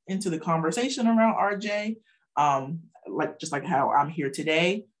point into the conversation around RJ, just like how I'm here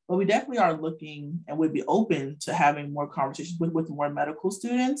today. But we definitely are looking and would be open to having more conversations with more medical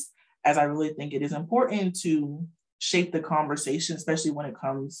students, as I really think it is important to shape the conversation, especially when it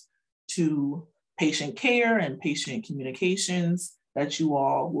comes to patient care and patient communications that you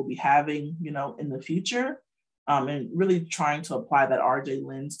all will be having, in the future, and really trying to apply that RJ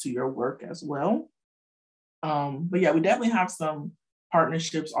lens to your work as well. But yeah, we definitely have some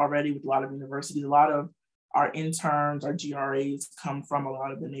partnerships already with a lot of universities. A lot of our interns, our GRAs come from a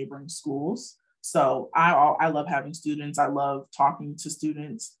lot of the neighboring schools. So I love having students. I love talking to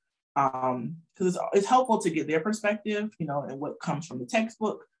students because it's helpful to get their perspective, you know, and what comes from the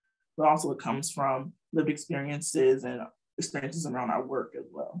textbook, but also what comes from lived experiences and experiences around our work as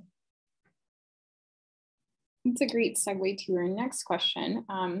well. It's a great segue to our next question.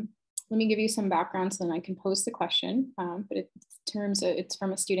 Let me give you some background so then I can pose the question. But it's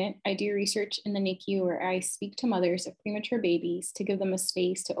from a student. I do research in the NICU where I speak to mothers of premature babies to give them a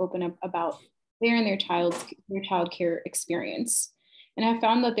space to open up about their and their child care experience. And I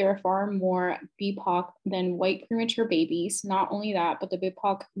found that there are far more BIPOC than white premature babies. Not only that, but the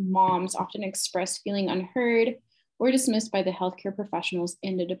BIPOC moms often express feeling unheard or dismissed by the healthcare professionals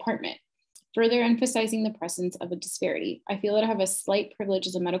in the department, further emphasizing the presence of a disparity. I feel that I have a slight privilege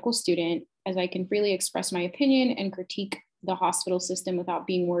as a medical student, as I can freely express my opinion and critique the hospital system without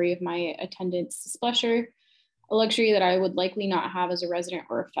being worried of my attendant's displeasure, a luxury that I would likely not have as a resident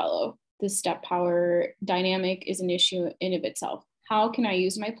or a fellow. This step power dynamic is an issue in of itself. How can I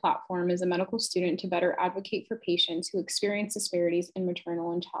use my platform as a medical student to better advocate for patients who experience disparities in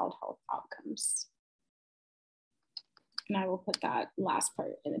maternal and child health outcomes? And I will put that last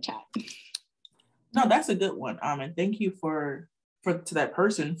part in the chat. No, that's a good one. And thank you to that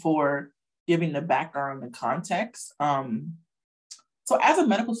person for giving the background and the context. So as a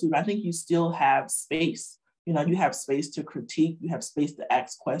medical student, I think you still have space. You know, you have space to critique, you have space to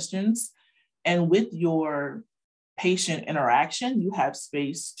ask questions. And with your patient interaction, you have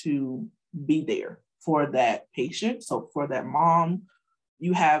space to be there for that patient. So for that mom,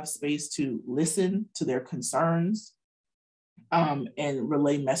 you have space to listen to their concerns and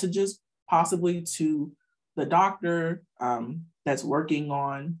relay messages possibly to the doctor that's working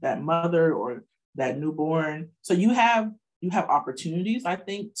on that mother or that newborn. So you have opportunities, I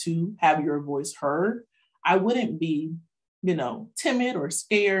think, to have your voice heard. I wouldn't be, you know, timid or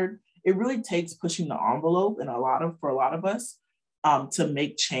scared. It really takes pushing the envelope for a lot of us to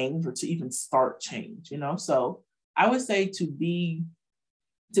make change or to even start change, you know? So I would say to be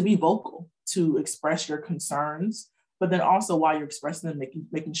vocal, to express your concerns, but then also while you're expressing them,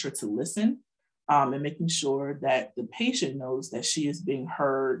 making sure to listen and making sure that the patient knows that she is being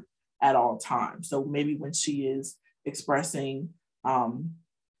heard at all times. So maybe when she is expressing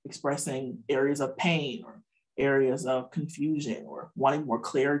areas of pain or areas of confusion or wanting more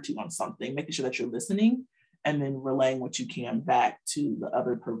clarity on something, making sure that you're listening and then relaying what you can back to the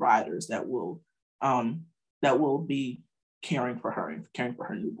other providers that will be caring for her and caring for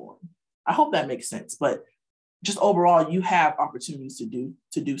her newborn. I hope that makes sense, but just overall, you have opportunities to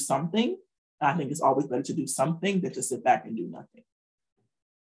do something. I think it's always better to do something than to sit back and do nothing.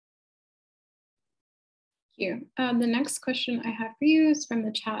 Thank you. The next question I have for you is from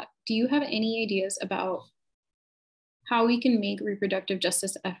the chat. Do you have any ideas about how we can make reproductive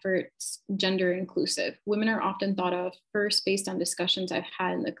justice efforts gender inclusive? Women are often thought of first based on discussions I've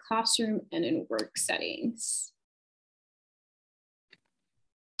had in the classroom and in work settings.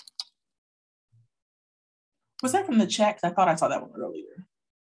 Was that from the chat? I thought I saw that one earlier.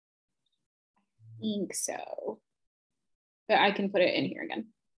 I think so, but I can put it in here again.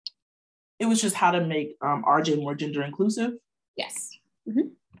 It was just how to make RJ more gender inclusive. Yes. Mm-hmm.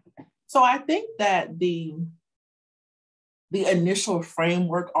 So I think that the initial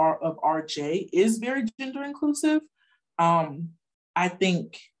framework of RJ is very gender inclusive. I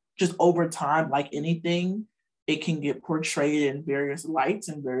think just over time, like anything, it can get portrayed in various lights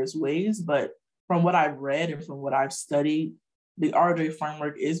and various ways. But from what I've read and from what I've studied, the RJ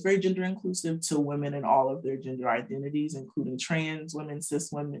framework is very gender inclusive to women in all of their gender identities, including trans women,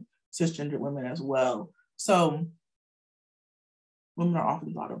 cisgender women as well. So women are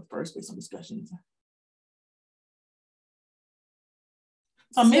often thought of first based on discussions.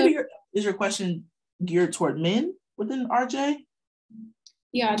 So maybe is your question geared toward men within RJ?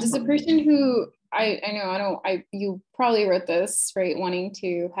 Yeah, does the person who, you probably wrote this, right, wanting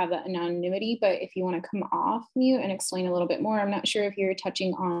to have that anonymity, but if you want to come off mute and explain a little bit more, I'm not sure if you're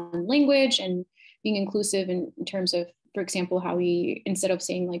touching on language and being inclusive in terms of, for example, how we, instead of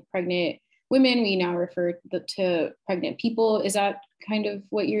saying like pregnant women, we now refer to pregnant people. Is that kind of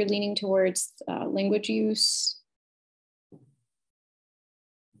what you're leaning towards, language use?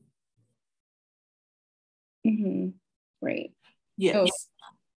 Mm-hmm. Right. Yes.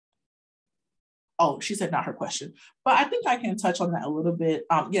 Oh, she said not her question, but I think I can touch on that a little bit.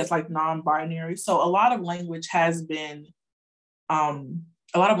 Yes, like non-binary. So a lot of language has been, a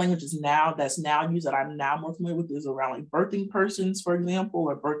lot of languages now that's now used that I'm now more familiar with is around like birthing persons, for example,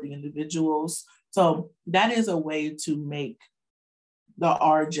 or birthing individuals. So that is a way to make the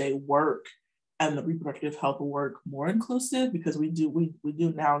RJ work and the reproductive health work more inclusive, because we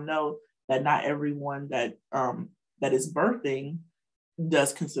do now know that not everyone that that is birthing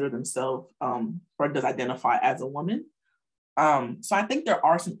does consider themselves or does identify as a woman. So I think there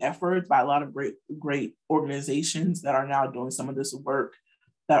are some efforts by a lot of great organizations that are now doing some of this work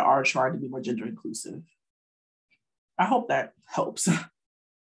that are trying to be more gender inclusive. I hope that helps.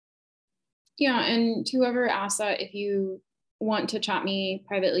 Yeah, and to whoever asked that, if you want to chat me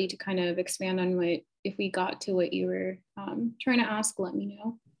privately to kind of expand on what, if we got to what you were trying to ask, let me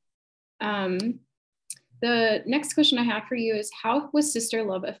know. The next question I have for you is, how was Sister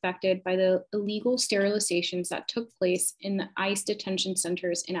Love affected by the illegal sterilizations that took place in the ICE detention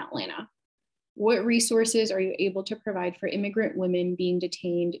centers in Atlanta? What resources are you able to provide for immigrant women being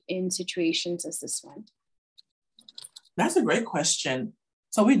detained in situations as this one? That's a great question.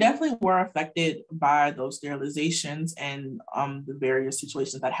 So we definitely were affected by those sterilizations and the various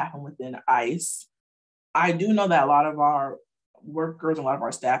situations that happen within ICE. I do know that a lot of our workers, a lot of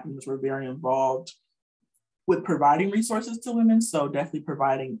our staff members were very involved with providing resources to women. So definitely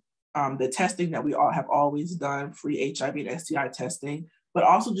providing the testing that we all have always done, free HIV and STI testing, but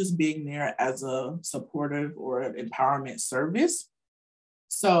also just being there as a supportive or an empowerment service.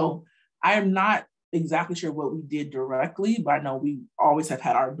 So I am not exactly sure what we did directly, but I know we always have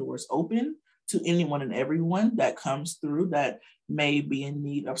had our doors open to anyone and everyone that comes through that may be in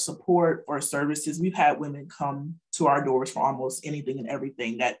need of support or services. We've had women come to our doors for almost anything and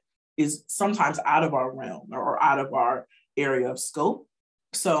everything that is sometimes out of our realm or out of our area of scope.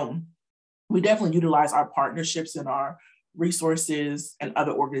 So we definitely utilize our partnerships and our resources and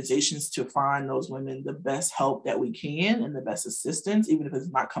other organizations to find those women the best help that we can and the best assistance, even if it's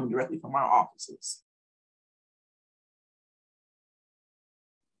not coming directly from our offices.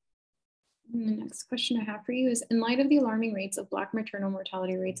 And the next question I have for you is, in light of the alarming rates of Black maternal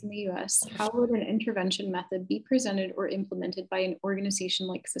mortality rates in the US, how would an intervention method be presented or implemented by an organization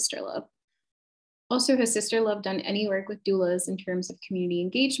like Sister Love? Also, has Sister Love done any work with doulas in terms of community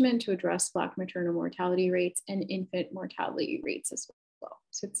engagement to address Black maternal mortality rates and infant mortality rates as well?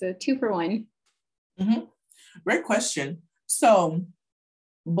 So it's a 2-for-1. Mm-hmm. Great question. So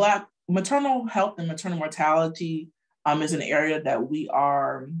Black maternal health and maternal mortality is an area that we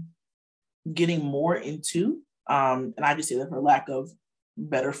are getting more into. And I just say that for lack of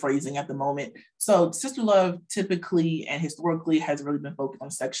better phrasing at the moment. So Sister Love typically and historically has really been focused on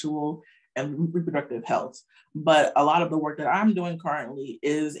sexual and reproductive health. But a lot of the work that I'm doing currently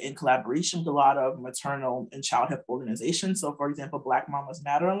is in collaboration with a lot of maternal and child health organizations. So for example, Black Mamas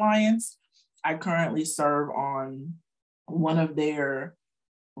Matter Alliance, I currently serve on one of their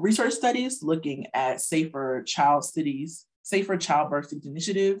research studies looking at safer childbirth cities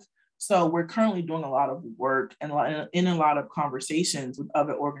initiative. So we're currently doing a lot of work and in a lot of conversations with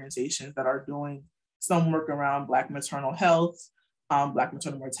other organizations that are doing some work around Black maternal health, Black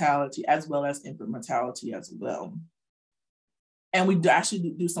maternal mortality, as well as infant mortality as well. And we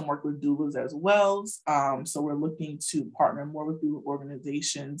actually do some work with doulas as well. So we're looking to partner more with doula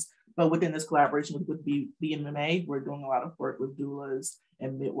organizations, but within this collaboration with BMMA, we're doing a lot of work with doulas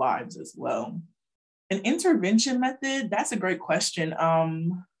and midwives as well. An intervention method, that's a great question.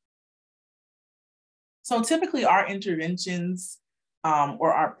 So typically our interventions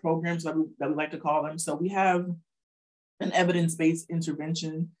or our programs that we like to call them. So we have an evidence-based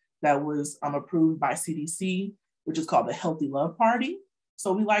intervention that was approved by CDC, which is called the Healthy Love Party.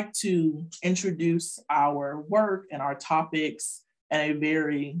 So we like to introduce our work and our topics in a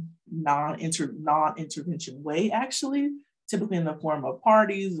very non-intervention way, actually, typically in the form of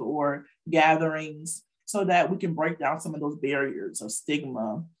parties or gatherings, so that we can break down some of those barriers of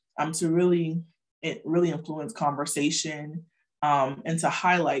stigma to really influence conversation and to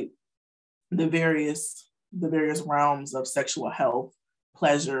highlight the various realms of sexual health,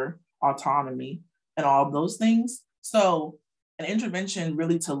 pleasure, autonomy, and all of those things. So an intervention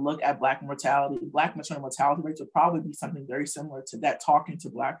really to look at Black maternal mortality rates would probably be something very similar to that, talking to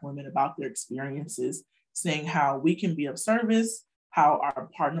Black women about their experiences, seeing how we can be of service, how our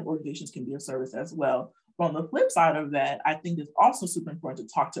partner organizations can be of service as well. But on the flip side of that, I think it's also super important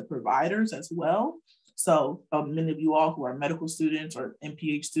to talk to providers as well. So many of you all who are medical students or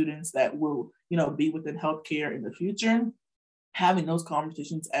MPH students that will, be within healthcare in the future, having those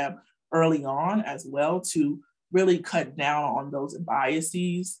conversations early on as well to really cut down on those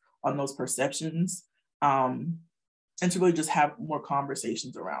biases, on those perceptions, and to really just have more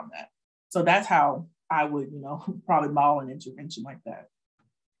conversations around that. So that's how I would, probably model an intervention like that.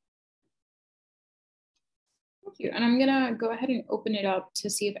 Thank you. And I'm gonna go ahead and open it up to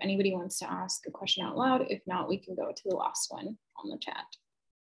see if anybody wants to ask a question out loud. If not, we can go to the last one on the chat.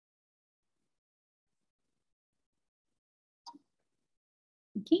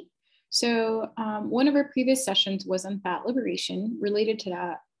 Okay, so one of our previous sessions was on fat liberation. Related to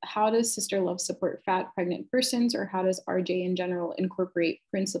that, how does Sister Love support fat pregnant persons, or how does RJ in general incorporate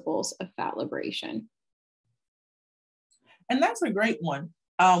principles of fat liberation? And that's a great one.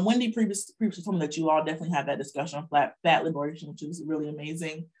 Wendy previously told me that you all definitely had that discussion on fat liberation, which is really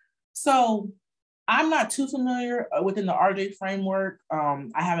amazing. So I'm not too familiar within the RJ framework. I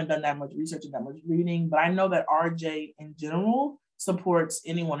haven't done that much research and that much reading, but I know that RJ in general supports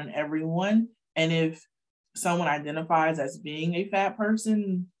anyone and everyone. And if someone identifies as being a fat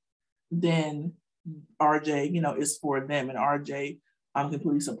person, then RJ, is for them, and RJ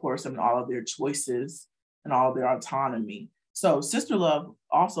completely supports them in all of their choices and all of their autonomy. So Sister Love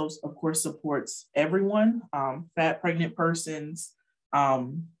also, of course, supports everyone, fat pregnant persons.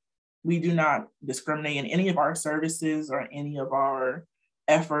 We do not discriminate in any of our services or any of our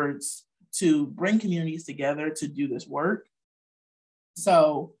efforts to bring communities together to do this work.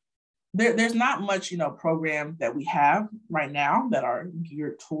 So there's not much, program that we have right now that are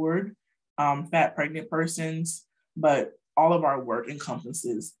geared toward fat pregnant persons, but all of our work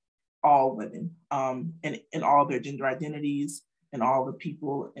encompasses all women and all their gender identities and all the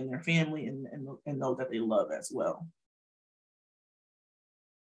people in their family and those that they love as well.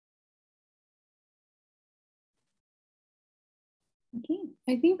 Okay,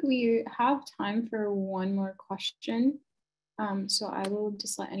 I think we have time for one more question. So I will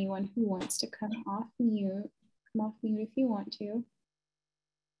just let anyone who wants to come off mute if you want to.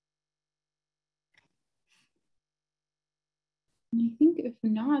 And I think if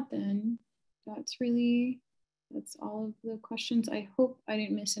not, then that's all of the questions. I hope I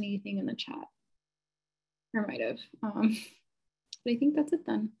didn't miss anything in the chat, or might have. But I think that's it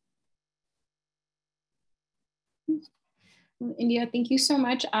then. Well, Indya, thank you so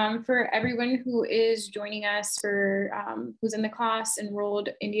much. For everyone who is joining us, who's in the class enrolled,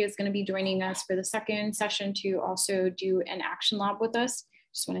 Indya is going to be joining us for the second session to also do an action lab with us.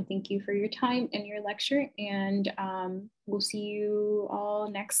 Just want to thank you for your time and your lecture, and we'll see you all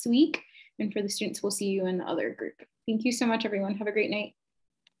next week. And for the students, we'll see you in the other group. Thank you so much, everyone. Have a great night.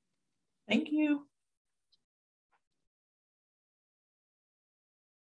 Thank you.